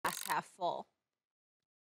half full.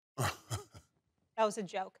 That was a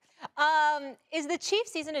joke. Is the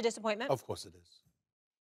Chiefs season a disappointment? Of course it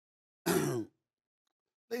is.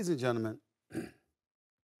 Ladies and gentlemen,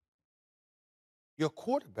 your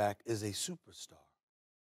quarterback is a superstar.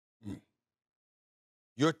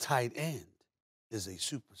 Your tight end is a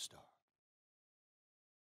superstar.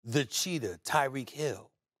 The cheetah, Tyreek Hill,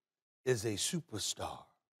 is a superstar.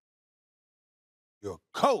 Your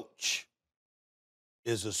coach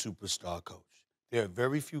is a superstar coach. There are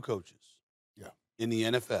very few coaches in the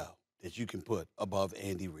NFL that you can put above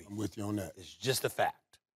Andy Reid. I'm with you on that. It's just a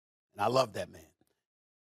fact. And I love that man.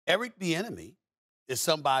 Eric Bieniemy is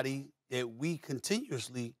somebody that we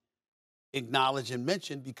continuously acknowledge and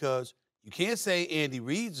mention because you can't say Andy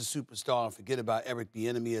Reid's a superstar and forget about Eric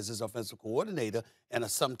Bieniemy as his offensive coordinator and a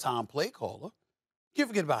sometime play caller. You can't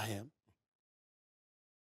forget about him.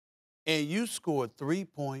 And you scored 3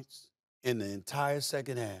 points in the entire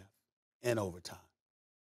second half and overtime.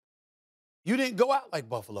 You didn't go out like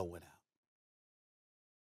Buffalo went out.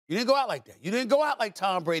 You didn't go out like that. You didn't go out like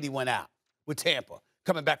Tom Brady went out with Tampa,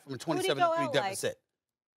 coming back from a 27-3 deficit.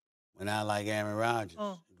 Like? Went out like Aaron Rodgers.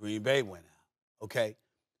 Green Bay went out. Okay?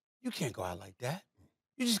 You can't go out like that.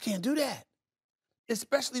 You just can't do that.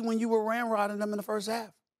 Especially when you were ramrodding them in the first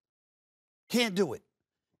half. Can't do it.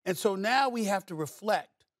 And so now we have to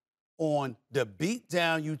reflect on the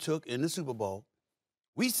beatdown you took in the Super Bowl.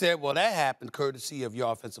 We said, well, that happened courtesy of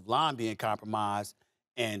your offensive line being compromised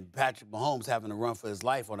and Patrick Mahomes having to run for his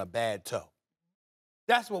life on a bad toe.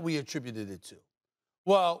 That's what we attributed it to.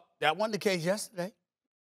 Well, that wasn't the case yesterday.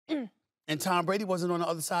 And Tom Brady wasn't on the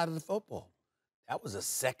other side of the football. That was a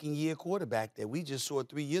second-year quarterback that we just saw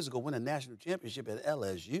 3 years ago win a national championship at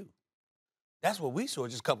LSU. That's what we saw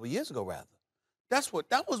just a couple of years ago, rather.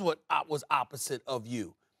 That was what was opposite of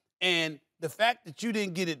you. And the fact that you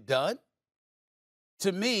didn't get it done,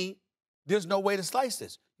 to me, there's no way to slice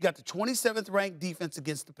this. You got the 27th ranked defense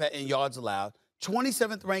against the pass in yards allowed,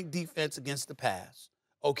 27th ranked defense against the pass,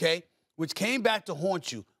 okay, which came back to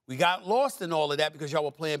haunt you. We got lost in all of that because y'all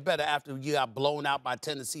were playing better after you got blown out by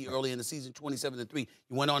Tennessee early in the season, 27-3.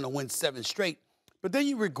 You went on to win 7 straight. But then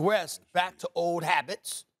you regressed back to old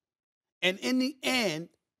habits. And in the end,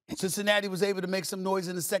 Cincinnati was able to make some noise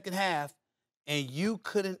in the second half, and you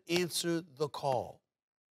couldn't answer the call.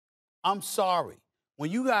 I'm sorry.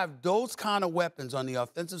 When you have those kind of weapons on the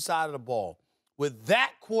offensive side of the ball with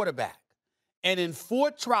that quarterback, and in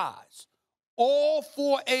 4 tries, all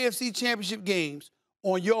 4 AFC Championship games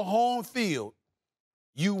on your home field,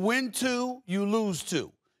 you win 2, you lose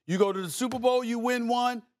 2. You go to the Super Bowl, you win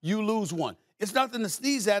 1, you lose 1. It's nothing to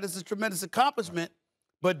sneeze at. It's a tremendous accomplishment.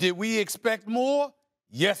 But did we expect more?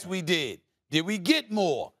 Yes, we did. Did we get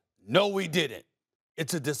more? No, we didn't.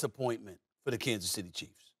 It's a disappointment for the Kansas City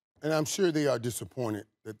Chiefs. And I'm sure they are disappointed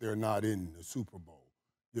that they're not in the Super Bowl,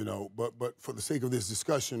 you know. But for the sake of this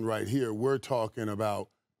discussion right here, we're talking about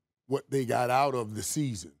what they got out of the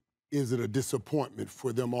season. Is it a disappointment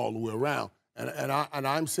for them all the way around? And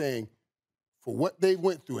I'm saying for what they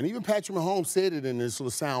went through, and even Patrick Mahomes said it in this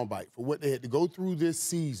little soundbite, for what they had to go through this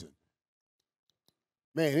season,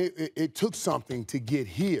 man, it took something to get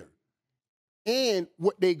here. And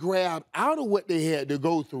what they grabbed out of what they had to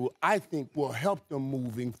go through, I think, will help them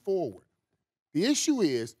moving forward. The issue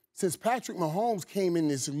is, since Patrick Mahomes came in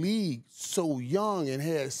this league so young and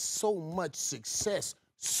has so much success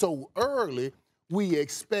so early, we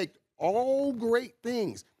expect all great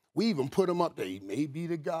things. We even put him up there. He may be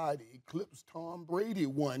the guy that eclipsed Tom Brady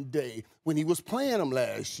one day when he was playing him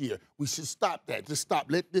last year. We should stop that. Just stop.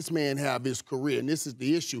 Let this man have his career. And this is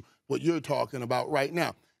the issue, what you're talking about right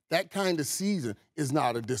now. That kind of season is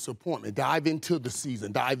not a disappointment. Dive into the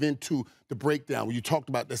season. Dive into the breakdown. When you talked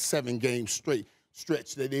about the 7-game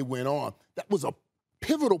stretch that they went on, that was a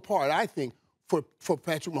pivotal part, I think, for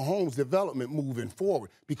Patrick Mahomes' development moving forward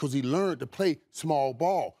because he learned to play small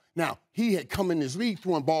ball. Now, he had come in this league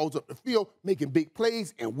throwing balls up the field, making big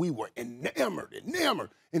plays, and we were enamored.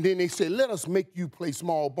 And then they said, let us make you play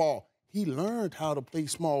small ball. He learned how to play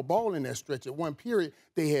small ball in that stretch. At one period,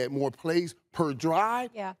 they had more plays per drive,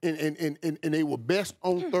 and they were best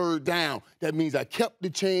on 3rd down. That means I kept the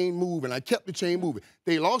chain moving.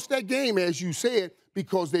 They lost that game, as you said,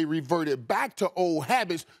 because they reverted back to old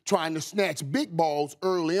habits, trying to snatch big balls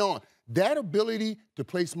early on. That ability to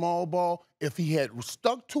play small ball, if he had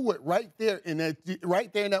stuck to it right there in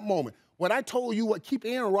that moment. When I told you keep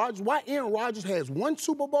Aaron Rodgers, why Aaron Rodgers has 1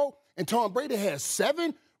 Super Bowl and Tom Brady has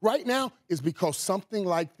 7 right now is because something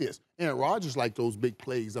like this. Aaron Rodgers liked those big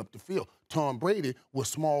plays up the field. Tom Brady will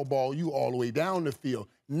small ball you all the way down the field.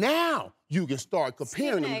 Now you can start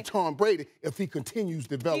comparing him to Tom Brady if he continues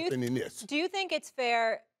developing in this. Do you think it's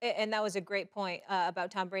fair And that was a great point about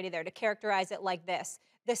Tom Brady there, to characterize it like this.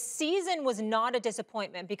 The season was not a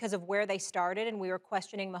disappointment because of where they started, and we were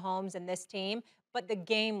questioning Mahomes and this team, but the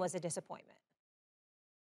game was a disappointment.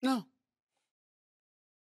 No.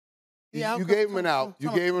 You gave him an out.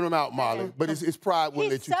 You gave him an out, Molly. But it's pride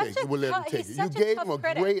wouldn't let you take it. It would let him take it. You gave him a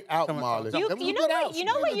great out, Molly. You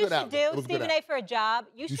know what you should do, Stephen A, for a job?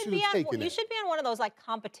 You should be on one of those like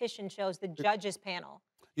competition shows, the judges panel.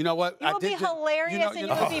 You know what? You would be hilarious and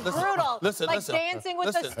you would be brutal. Like Dancing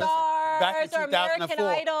with the Stars or American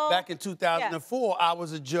Idol. Back in 2004, I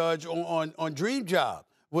was a judge on Dream Job.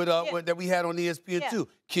 That we had on ESPN too.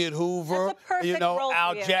 Kid Hoover,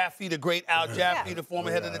 Al Jaffe, the great Al Jaffe, the former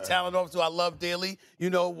head of the talent office, who I love dearly.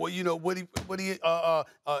 Woody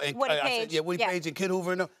Page and Kid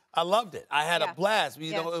Hoover. I loved it. I had a blast.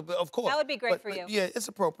 Of course. That would be great for you. Yeah, it's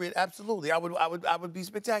appropriate. Absolutely. I would be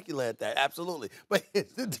spectacular at that. Absolutely. But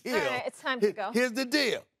here's the deal. All right, it's time to go. Here's the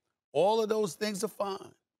deal. All of those things are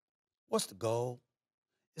fine. What's the goal?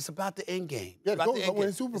 It's about the end game. Yeah, the goal is to win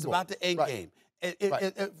the Super Bowl. It's about the end game.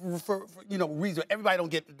 For reason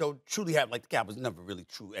everybody don't truly have, like, the Cowboys never really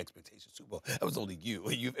true expectations Super Bowl. That was only you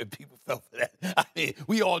and people fell for that. I mean,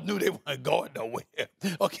 we all knew they weren't going nowhere.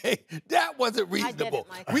 Okay, that wasn't reasonable.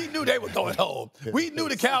 We knew they were going home. We knew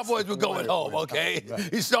the Cowboys were going home. Okay,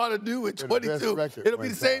 he started new at 22. It'll be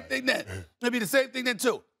the same thing then. It'll be the same thing then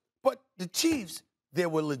too. But the Chiefs, there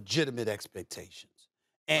were legitimate expectations,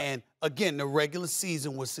 and again, the regular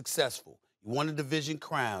season was successful. You won a division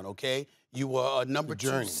crown. Okay. You were a number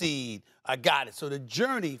 2 seed. I got it. So the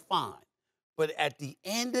journey, fine. But at the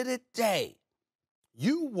end of the day,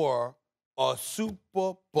 you were a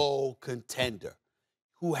Super Bowl contender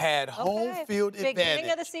who had home field advantage. Beginning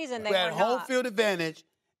of the season, they were not. Home field advantage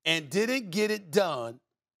and didn't get it done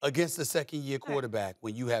against the second-year quarterback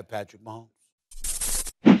when you have Patrick Mahomes.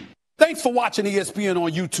 Thanks for watching ESPN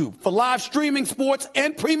on YouTube. For live streaming, sports,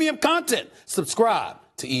 and premium content, subscribe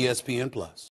to ESPN+.